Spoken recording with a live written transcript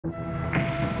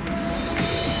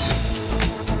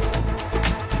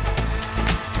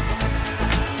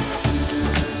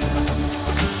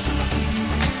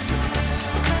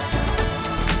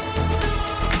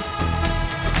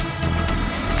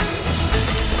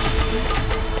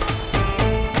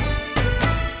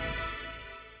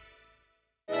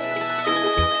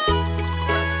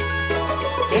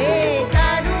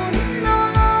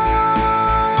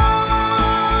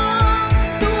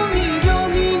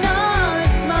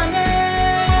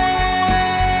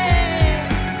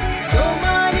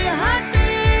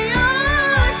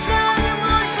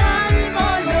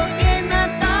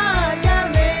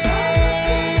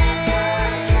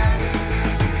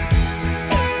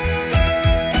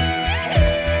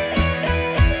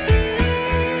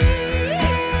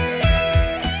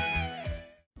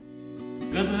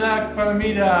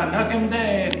Paromita,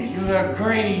 Nakamdad, you are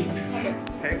great.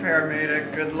 Hey Paromita,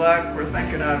 good luck. We're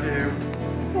thinking of you.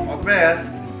 All the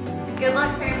best. Good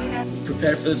luck, Paromita.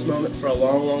 Prepared for this moment for a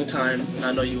long, long time, and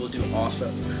I know you will do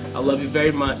awesome. I love you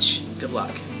very much. Good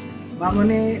luck.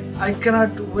 Mamoni, I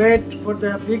cannot wait for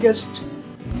the biggest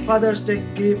Father's Day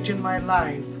gift in my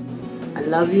life. I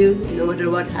love you no matter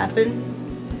what happened.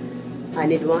 I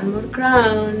need one more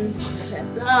crown.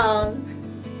 That's all.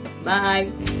 Bye.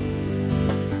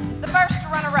 The first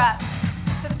runner-up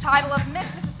to the title of Miss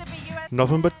Mississippi USA.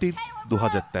 November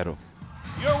 2013.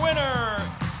 Your winner,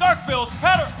 Starkville's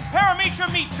Paromita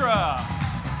Mitra.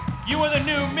 You are the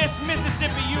new Miss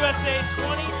Mississippi USA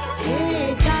 2009.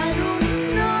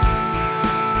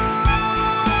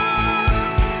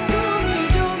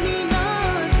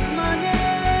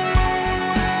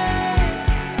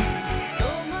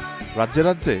 রাজ্যে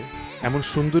রাজ্যে এমন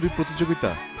সুন্দরী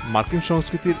প্রতিযোগিতা মার্কিন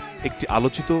সংস্কৃতির একটি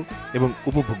আলোচিত এবং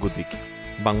উপভোগ্য দিক।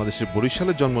 বাংলাদেশের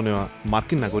বরিশালে জন্ম নেওয়া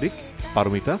মার্কিন নাগরিক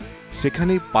পারমিতা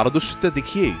সেখানেই পারদর্শিতা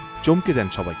দেখিয়েই চমকে দেন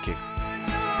সবাইকে।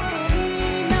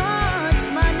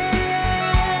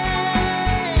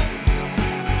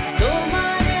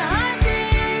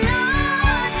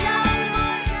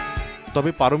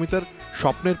 তবে পারমিতার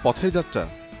স্বপ্নের পথের যাত্রা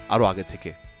আরও আগে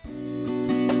থেকে।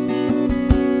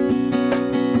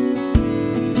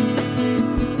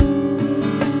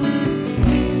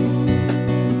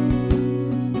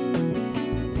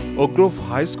 ওগ্রোভ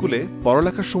হাই স্কুলে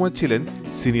পড়ালেখার সময় ছিলেন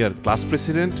senior class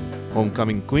president,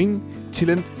 homecoming queen,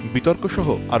 ছিলেন বিতর্কসহ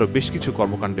আরও বেশ কিছু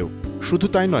কর্মকাণ্ডেও। শুধু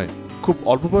তাই নয়, খুব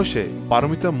অল্প বয়সে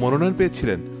পারমিতা মনোনয়ন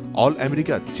পেয়েছিলেন অল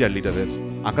আমেরিকা চেয়ারলিডারের।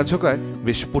 আঁকাঝোঁকায়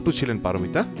বেশ পটু ছিলেন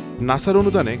পারমিতা। নাসার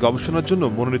অনুদানে গবেষণার জন্য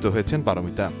মনোনীত হয়েছেন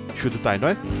পারমিতা। শুধু তাই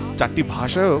নয়, 4টি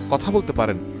ভাষায়ও কথা বলতে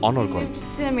পারেন অনর্গল।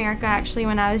 To America actually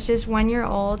when I was just 1 year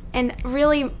old, and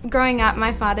really growing up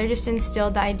my father just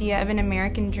instilled the idea of an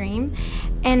American dream,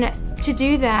 and to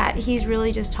do that he's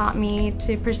really just taught me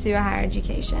to pursue a higher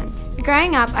education.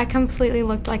 Growing up I completely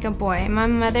looked like a boy. My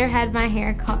mother had my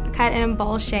hair cut in a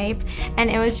bowl shape, and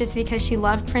it was just because she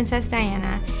loved Princess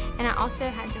Diana, and I also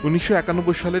had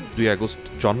 1991 সালের 2 August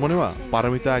জন্ম নেওয়া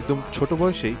পারমিতা একদম ছোট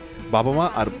বয়সেই বাবা মা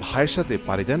আর ভাইয়ের সাথে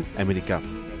পাড়ি দেন আমেরিকা।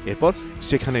 এরপর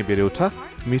সেখানে বেড়ে ওঠা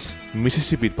মিস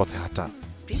মিসিসিপির পথে হাঁটা।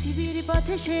 পৃথিবীর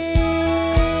পথে সে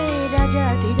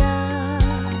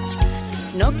রাজাধিরাজ,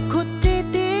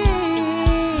 নক্ষত্রেতে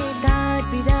তার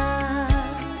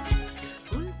বিরাজ।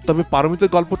 তবে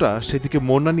পারমিতার গল্পটা সেদিকে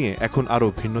মন না নিয়ে এখন আরও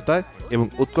ভিন্নতায় এবং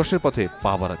উৎকর্ষের পথে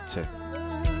পা বাড়াচ্ছে।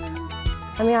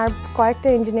 আমি আর কয়েকটা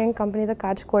ইঞ্জিনিয়ারিং কোম্পানিতে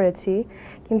কাজ করেছি,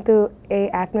 কিন্তু এই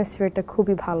অ্যাটমসফিয়ারটা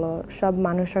খুবই ভালো। সব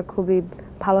মানুষরা খুবই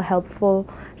ভালো, হেল্পফুল,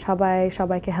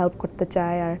 সবাইকে হেল্প করতে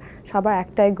চায়, আর সবার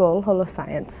একটাই গোল হলো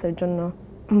সায়েন্সের জন্য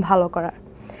ভালো করা।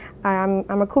 আর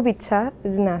আমার খুব ইচ্ছা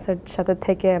নাসার সাথে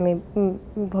থেকে আমি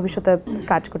ভবিষ্যতে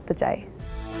কাজ করতে চাই।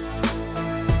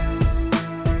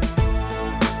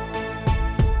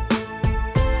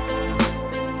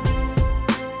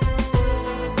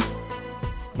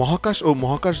 মহাকাশ ও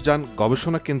মহাকাশযান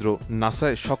গবেষণা কেন্দ্র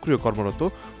নাসায় সক্রিয় কর্মরত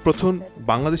প্রথম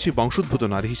বাংলাদেশি বংশোদ্ভূত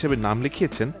নারী হিসেবে নাম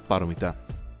লিখিয়েছেন পারমিতা।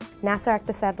 নাসা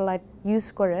একটা স্যাটেলাইট ইউজ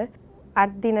করে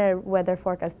 8 দিনের ওয়েদার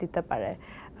ফরকাস্ট দিতে পারে।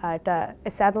 আর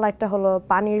স্যাটেলাইটটা হলো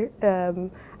পানির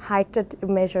হাইটটা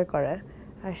মেজার করে,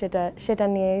 আর সেটা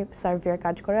নিয়ে সার্ভেয়ার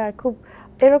কাজ করে, আর খুব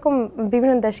এরকম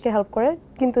বিভিন্ন দেশকে হেল্প করে।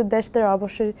 কিন্তু দেশদের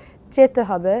অবশ্যই চেতে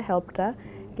হবে হেল্পটা,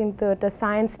 কিন্তু এটা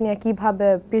সায়েন্স নিয়ে কীভাবে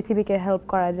পৃথিবীকে হেল্প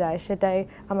করা যায় সেটাই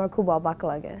আমার খুব অবাক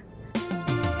লাগে।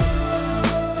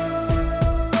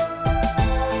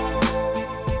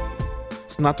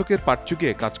 স্নাতকের পাঠযুগে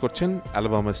কাজ করছেন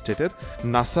অ্যালাবামা স্টেটের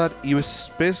নাসার ইউএস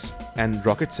স্পেস অ্যান্ড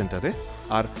রকেট সেন্টারে,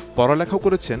 আর পড়ালেখাও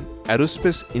করেছেন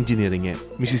অ্যারোস্পেস ইঞ্জিনিয়ারিংয়ে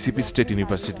মিসিসিপি স্টেট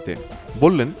ইউনিভার্সিটিতে।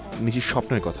 বললেন নিজের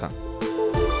স্বপ্নের কথা।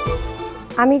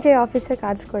 আমি যে অফিসে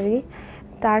কাজ করি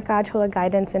তার কাজ হলো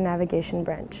গাইডেন্স অ্যান্ড ন্যাভিগেশন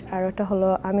ব্রাঞ্চ, আর ওটা হলো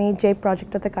আমি যে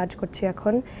প্রজেক্টটাতে কাজ করছি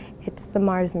এখন, ইটস দ্য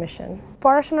মার্স মিশন।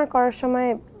 পড়াশোনা করার সময়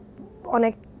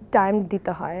অনেক টাইম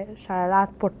দিতে হয়, সারা রাত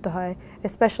পড়তে হয়,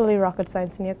 স্পেশালি রকেট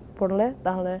সায়েন্স নিয়ে পড়লে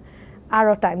তাহলে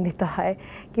আরও টাইম দিতে হয়।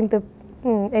 কিন্তু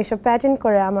এইসব প্যাজেন্ট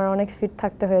করে আমার অনেক ফিট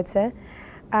থাকতে হয়েছে,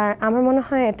 আর আমার মনে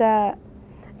হয় এটা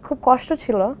খুব কষ্ট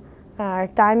ছিল, আর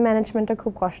টাইম ম্যানেজমেন্টটা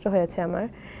খুব কষ্ট হয়েছে আমার,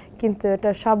 কিন্তু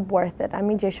এটা সব ওয়ার্থ ইট।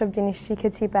 আমি যেসব জিনিস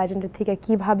শিখেছি প্যাজেন্টের থেকে,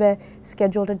 কীভাবে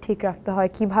স্কেডিউলটা ঠিক রাখতে হয়,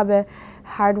 কীভাবে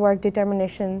হার্ডওয়ার্ক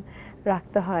ডিটারমিনেশন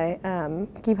রাখতে হয়,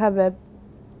 কীভাবে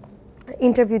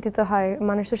ইন্টারভিউ দিতে হয়,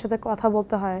 মানুষের সাথে কথা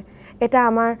বলতে হয়, এটা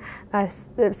আমার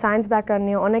সায়েন্স ব্যাকগ্রাউন্ড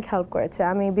নিয়ে অনেক হেল্প করেছে।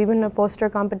 আমি বিভিন্ন পোস্টার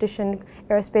কম্পিটিশন,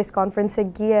 এরোস্পেস কনফারেন্সে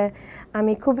গিয়ে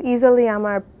আমি খুব ইজিলি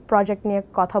আমার প্রজেক্ট নিয়ে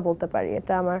কথা বলতে পারি,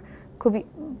 এটা আমার খুবই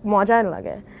মজার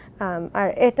লাগে। আর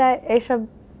এইসব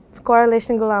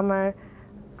কোরিলেশনগুলো আমার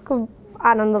খুব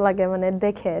আনন্দ লাগে, মানে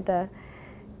দেখে এটা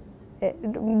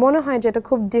মনে হয় যে এটা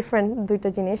খুব ডিফারেন্ট দুইটা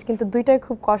জিনিস, কিন্তু দুইটাই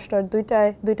খুব কষ্ট, আর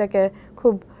দুইটাকে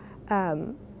খুব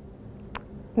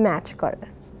ম্যাচ করে।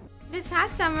 This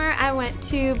past summer, I went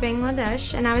to Bangladesh,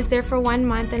 and I was there for 1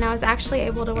 month, and I was actually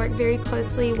able to work very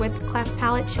closely with cleft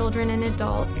palate children and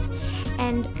adults.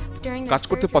 And during কাজ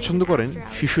করতে পছন্দ করেন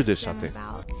শিশুদের সাথে।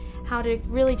 How to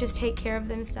really just take care of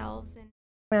themselves.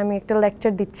 আমি একটা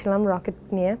lecture দিচ্ছিলাম rocket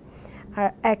নিয়ে, আর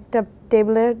একটা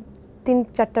টেবিলে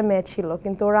 3-4টা মেয়ে ছিল,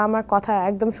 কিন্তু ওরা আমার কথা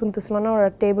একদম শুনতেছিল না, ওরা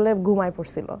টেবিলে ঘুমায়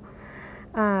পড়ছিল।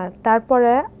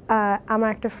 তারপরে আমার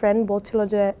একটা ফ্রেন্ড বলছিল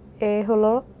যে এ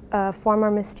হলো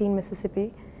ফর্মার মিস টিন মিসিসিপি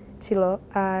ছিল,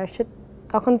 আর সে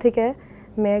তখন থেকে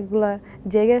মেয়েগুলো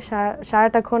জেগে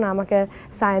সারাটাক্ষণ আমাকে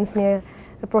সায়েন্স নিয়ে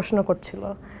প্রশ্ন করছিল।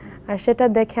 আর সেটা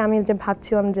দেখে আমি যে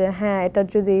ভাবছিলাম যে হ্যাঁ, এটা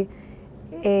যদি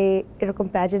এরকম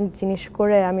প্যাজেন্ট জিনিস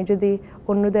করে আমি যদি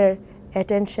অন্যদের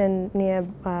অ্যাটেনশন নিয়ে,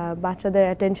 বাচ্চাদের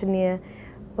অ্যাটেনশন নিয়ে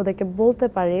ওদেরকে বলতে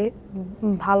পারি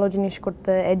ভালো জিনিস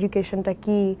করতে, এডুকেশনটা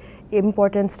কী,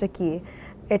 ইম্পর্টেন্সটা কী,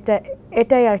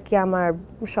 এটাই আর কি আমার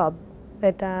সব।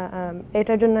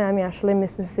 এটার জন্য আমি আসলে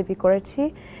মিস মিসিসিপি করেছি,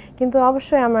 কিন্তু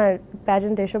অবশ্যই আমার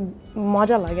প্যাজেন্ট এসব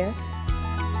মজা লাগে।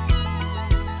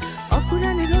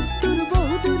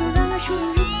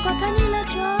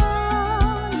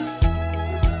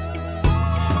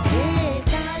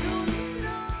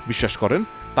 বিশ্বাস করেন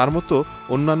তার মতো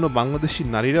অন্যান্য বাংলাদেশি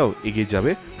নারীরাও এগিয়ে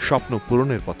যাবে স্বপ্ন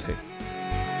পূরণের পথে।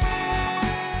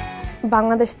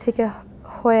 বাংলাদেশ থেকে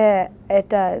হয়ে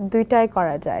এটা দুইটাই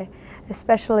করা যায়,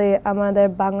 স্পেশালি আমাদের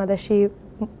বাংলাদেশি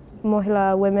মহিলা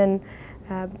women,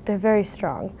 they very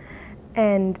strong,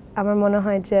 and আমার মনে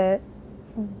হয় যে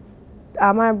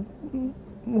আমার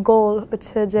গোল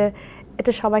হচ্ছে যে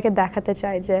এটা সবাইকে দেখাতে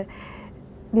চাই যে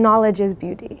নলেজ ইজ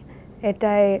বিউটি,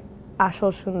 এটাই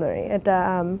আসল সুন্দরী। এটা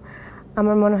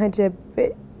আমার মনে হয় যে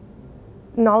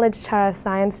নলেজ ছাড়া,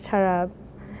 সায়েন্স ছাড়া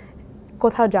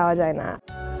কোথাও যাওয়া যায় না।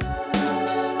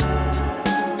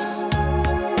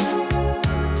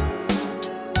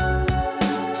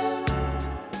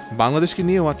 বাংলাদেশকে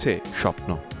নিয়েও আছে স্বপ্ন।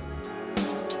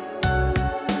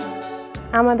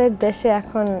 আমাদের দেশে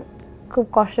এখন খুব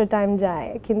কষ্টের টাইম যায়,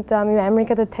 কিন্তু আমি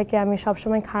আমেরিকাতে থেকে আমি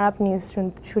সবসময় খারাপ নিউজ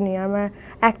শুনি। আমার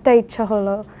একটা ইচ্ছা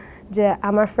হলো যে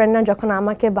আমার ফ্রেন্ডরা যখন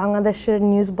আমাকে বাংলাদেশের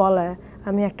নিউজ বলে,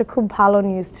 আমি একটা খুব ভালো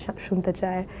নিউজ শুনতে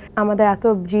চাই। আমাদের এত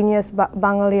জিনিয়াস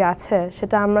বাঙালি আছে,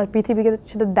 সেটা আমরা পৃথিবীকে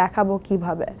সেটা দেখাবো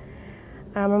কিভাবে।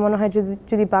 আর আমার মনে হয়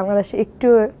যদি বাংলাদেশে একটু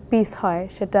পিস হয়,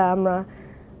 সেটা আমরা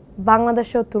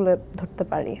বাংলাদেশেও তুলে ধরতে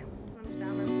পারি।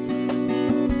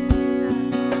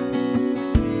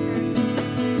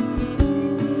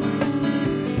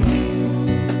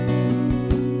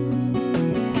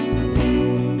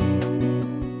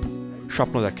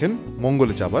 স্বপ্ন দেখেন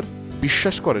মঙ্গলে যাবার,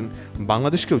 বিশ্বাস করেন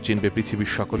বাংলাদেশকেও চিনবে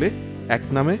পৃথিবীর সকলে, এক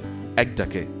নামে এক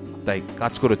ডাকে, তাই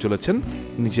কাজ করে চলেছেন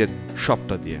নিজের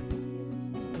সবটা দিয়ে।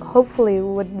 হোপফুলি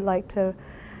উড লাইক টু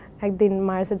একদিন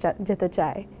মার্সে যেতে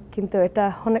চাই, কিন্তু এটা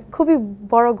খুবই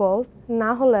বড় গোল। না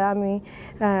হলে আমি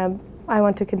I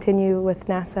want to continue with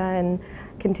NASA and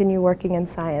continue working in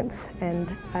science, and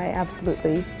I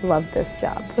absolutely love this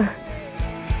job.